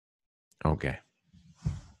Okay.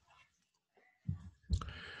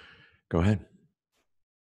 Go ahead.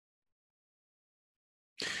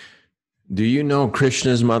 Do you know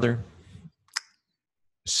Krishna's mother?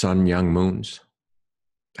 Sun Young Moon's?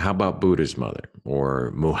 How about Buddha's mother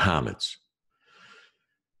or Muhammad's?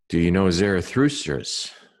 Do you know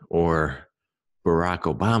Zarathustra's or Barack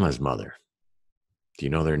Obama's mother? Do you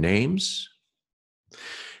know their names?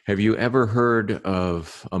 Have you ever heard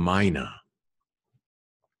of Amina?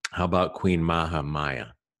 How about Queen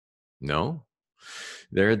Mahamaya? No?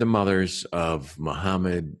 They're the mothers of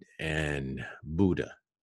Muhammad and Buddha,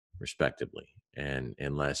 respectively. And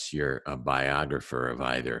unless you're a biographer of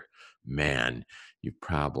either man, you've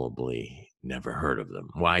probably never heard of them.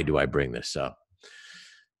 Why do I bring this up?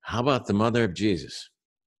 How about the mother of Jesus?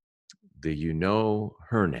 Do you know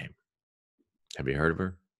her name? Have you heard of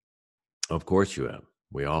her? Of course you have.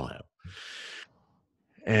 We all have.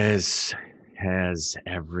 As has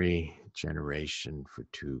every generation for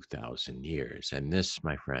 2,000 years. And this,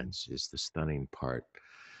 my friends, is the stunning part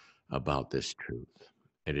about this truth.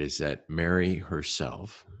 It is that Mary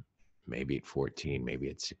herself, maybe at 14, maybe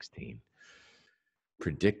at 16,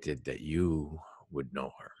 predicted that you would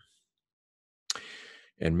know her.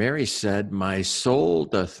 And Mary said, "My soul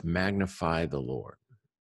doth magnify the Lord,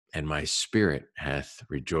 and my spirit hath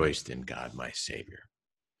rejoiced in God my Savior.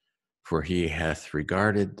 For he hath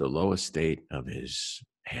regarded the low estate of his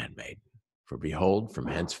handmaiden. For behold, from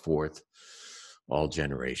henceforth all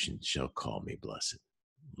generations shall call me blessed."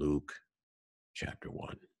 Luke chapter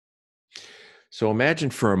 1. So imagine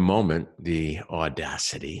for a moment the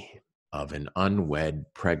audacity of an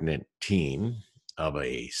unwed pregnant teen of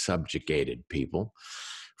a subjugated people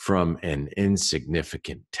from an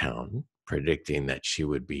insignificant town, predicting that she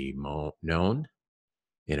would be known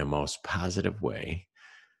in a most positive way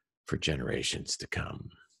for generations to come.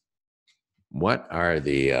 What are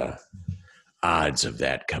the odds of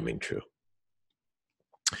that coming true?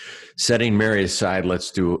 Setting Mary aside,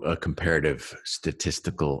 let's do a comparative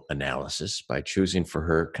statistical analysis by choosing for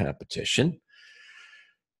her competition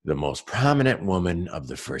the most prominent woman of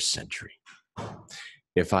the first century.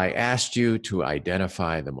 If I asked you to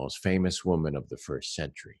identify the most famous woman of the first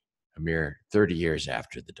century, a mere 30 years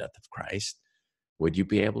after the death of Christ, would you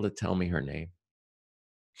be able to tell me her name?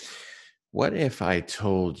 What if I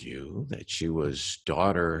told you that she was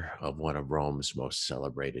daughter of one of Rome's most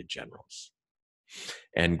celebrated generals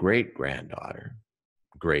and great-granddaughter,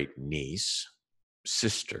 great-niece,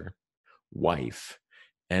 sister, wife,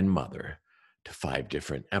 and mother to 5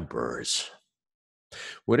 different emperors?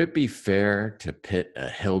 Would it be fair to pit a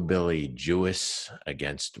hillbilly Jewess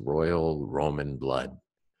against royal Roman blood?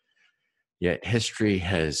 Yet history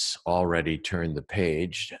has already turned the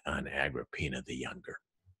page on Agrippina the Younger.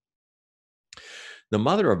 The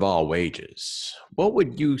mother of all wages, what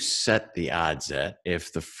would you set the odds at if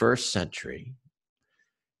in the first century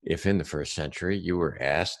you were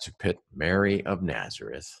asked to pit Mary of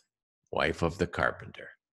Nazareth, wife of the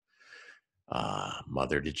carpenter,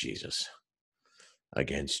 mother to Jesus,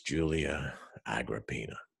 against Julia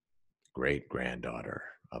Agrippina, great-granddaughter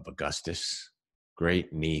of Augustus,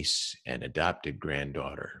 great-niece and adopted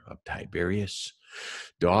granddaughter of Tiberius,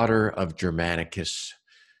 daughter of Germanicus,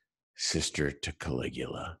 sister to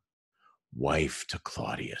Caligula, wife to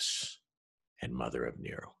Claudius, and mother of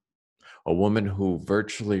Nero, a woman who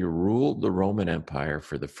virtually ruled the Roman Empire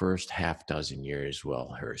for the first half dozen years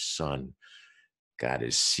while her son got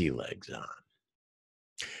his sea legs on.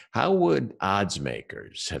 How would odds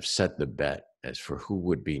makers have set the bet as for who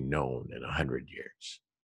would be known in 100 years,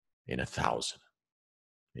 in 1,000,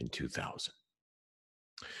 in 2,000?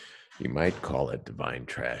 You might call it divine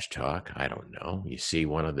trash talk. I don't know. You see,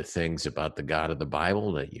 one of the things about the God of the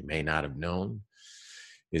Bible that you may not have known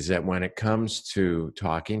is that when it comes to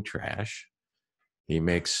talking trash, he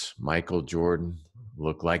makes Michael Jordan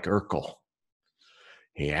look like Urkel.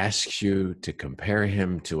 He asks you to compare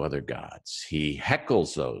him to other gods. He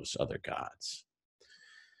heckles those other gods.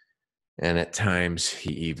 And at times,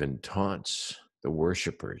 he even taunts the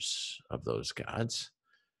worshipers of those gods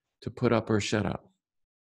to put up or shut up.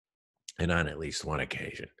 And on at least one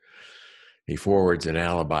occasion, he forwards an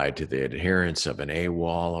alibi to the adherents of an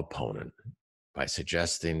AWOL opponent by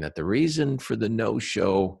suggesting that the reason for the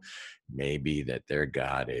no-show may be that their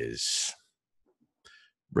God is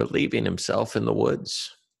relieving himself in the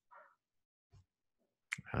woods.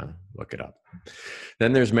 Look it up.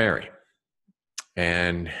 Then there's Mary.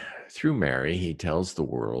 And through Mary, he tells the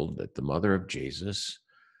world that the mother of Jesus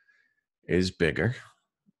is bigger,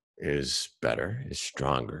 is better, is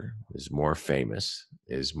stronger, is more famous,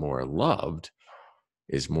 is more loved,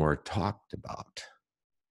 is more talked about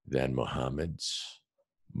than Muhammad's,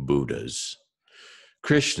 Buddhas,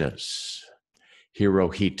 Krishnas,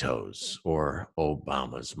 Hirohito's, or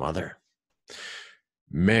Obama's mother.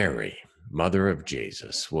 Mary, mother of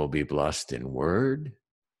Jesus, will be blessed in word,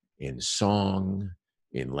 in song,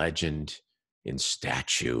 in legend, in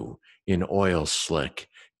statue, in oil slick,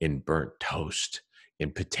 in burnt toast,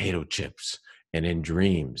 in potato chips, and in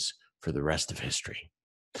dreams for the rest of history.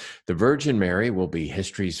 The Virgin Mary will be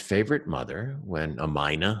history's favorite mother when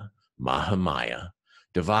Amina, Mahamaya,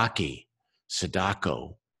 Devaki,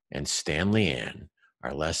 Sadako, and Stanley Ann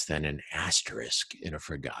are less than an asterisk in a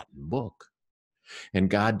forgotten book. And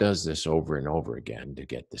God does this over and over again to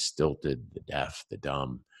get the stilted, the deaf, the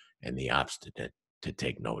dumb, and the obstinate to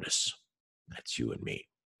take notice. That's you and me.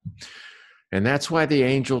 And that's why the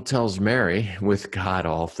angel tells Mary, with God,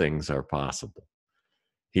 all things are possible.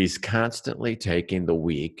 He's constantly taking the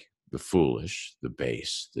weak, the foolish, the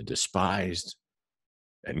base, the despised,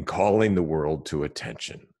 and calling the world to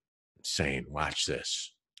attention, saying, watch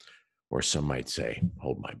this. Or some might say,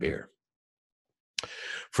 hold my beer.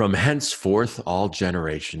 From henceforth, all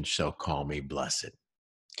generations shall call me blessed.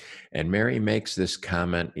 And Mary makes this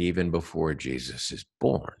comment even before Jesus is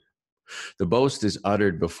born. The boast is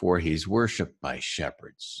uttered before he's worshiped by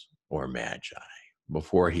shepherds or magi,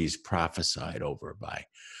 before he's prophesied over by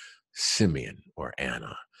Simeon or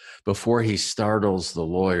Anna, before he startles the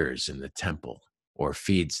lawyers in the temple or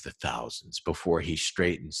feeds the thousands, before he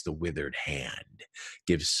straightens the withered hand,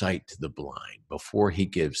 gives sight to the blind, before he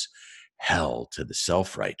gives hell to the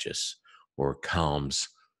self-righteous or calms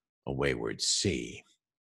a wayward sea.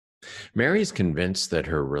 Mary's convinced that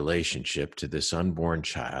her relationship to this unborn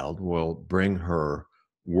child will bring her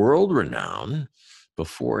world renown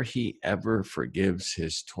before he ever forgives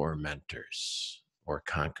his tormentors or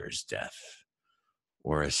conquers death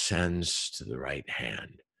or ascends to the right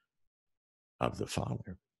hand of the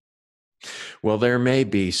Father. Well, there may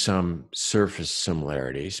be some surface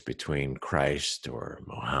similarities between Christ or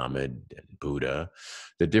Muhammad and Buddha.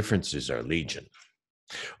 The differences are legion.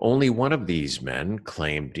 Only one of these men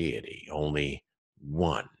claimed deity, only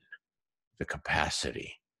one, the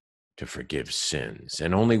capacity to forgive sins.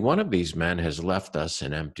 And only one of these men has left us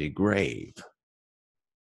an empty grave.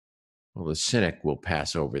 Well, the cynic will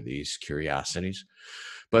pass over these curiosities,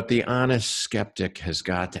 but the honest skeptic has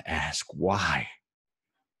got to ask why,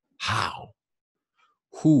 how,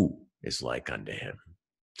 who is like unto him?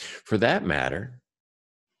 For that matter,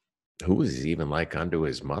 who is even like unto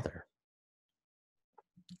his mother?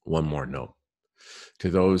 One more note. To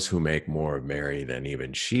those who make more of Mary than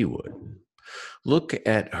even she would, look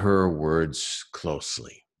at her words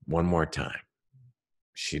closely. One more time.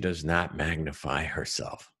 She does not magnify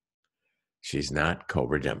herself. She's not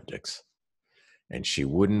co-redemptrix. And she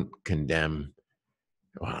wouldn't condemn,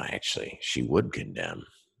 well, actually, she would condemn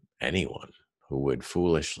anyone who would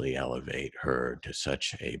foolishly elevate her to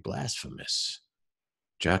such a blasphemous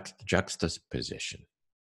juxtaposition.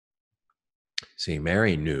 See,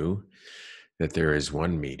 Mary knew that there is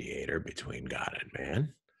one mediator between God and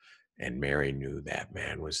man, and Mary knew that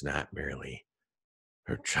man was not merely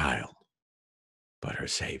her child, but her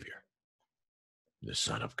Savior, the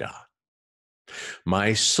Son of God.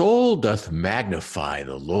 My soul doth magnify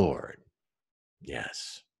the Lord.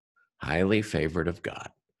 Yes, highly favored of God,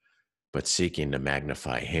 but seeking to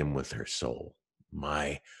magnify him with her soul.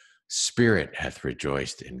 My spirit hath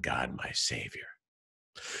rejoiced in God my Savior.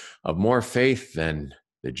 Of more faith than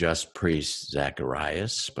the just priest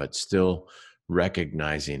Zacharias, but still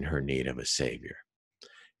recognizing her need of a Savior.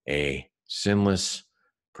 A sinless,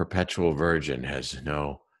 perpetual virgin has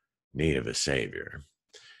no need of a Savior.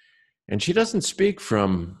 And she doesn't speak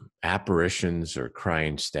from apparitions or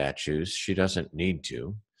crying statues. She doesn't need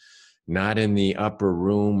to. Not in the upper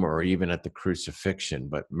room or even at the crucifixion,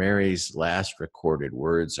 but Mary's last recorded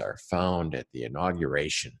words are found at the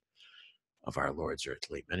inauguration of our Lord's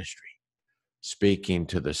earthly ministry. Speaking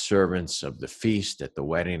to the servants of the feast at the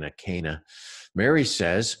wedding at Cana, Mary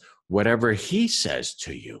says, whatever he says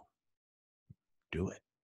to you, do it.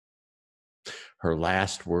 Her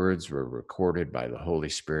last words were recorded by the Holy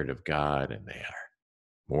Spirit of God, and they are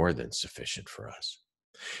more than sufficient for us.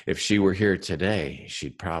 If she were here today,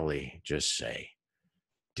 she'd probably just say,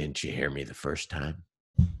 didn't you hear me the first time?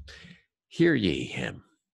 Hear ye him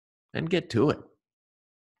and get to it.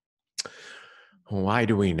 Why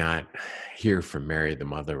do we not hear from Mary, the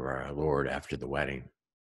mother of our Lord, after the wedding?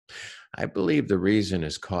 I believe the reason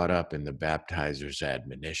is caught up in the baptizer's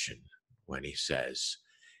admonition when he says,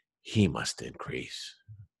 he must increase,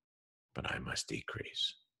 but I must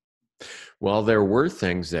decrease. Well, there were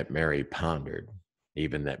things that Mary pondered,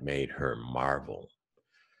 even that made her marvel.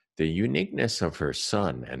 The uniqueness of her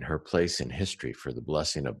son and her place in history for the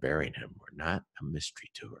blessing of bearing him were not a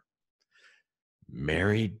mystery to her.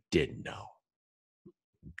 Mary did know.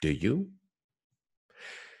 Do you?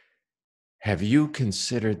 Have you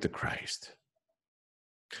considered the Christ?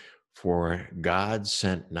 For God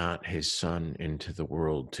sent not his Son into the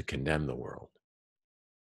world to condemn the world,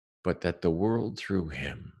 but that the world through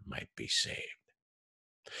him might be saved.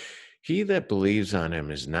 He that believes on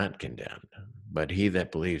him is not condemned, but he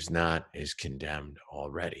that believes not is condemned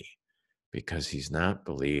already, because he's not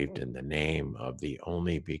believed in the name of the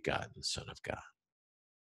only begotten Son of God.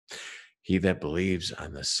 He that believes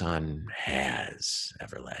on the Son has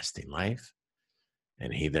everlasting life,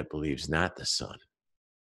 and he that believes not the Son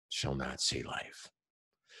shall not see life,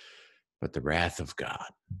 but the wrath of God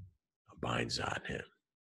abides on him.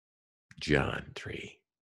 John 3.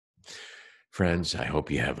 Friends, I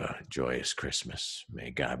hope you have a joyous Christmas.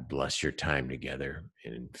 May God bless your time together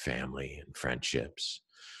in family and friendships.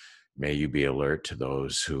 May you be alert to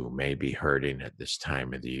those who may be hurting at this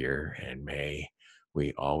time of the year, and may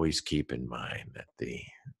we always keep in mind that the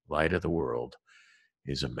light of the world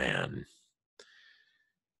is a man,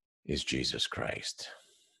 is Jesus Christ.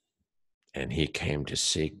 And he came to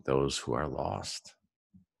seek those who are lost,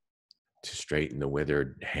 to straighten the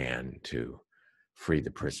withered hand, to free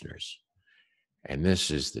the prisoners. And this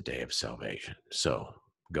is the day of salvation. So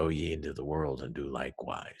go ye into the world and do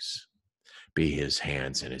likewise. Be his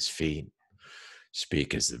hands and his feet.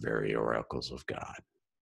 Speak as the very oracles of God.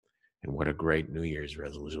 And what a great New Year's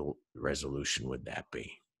resolution would that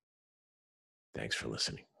be? Thanks for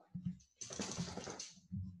listening.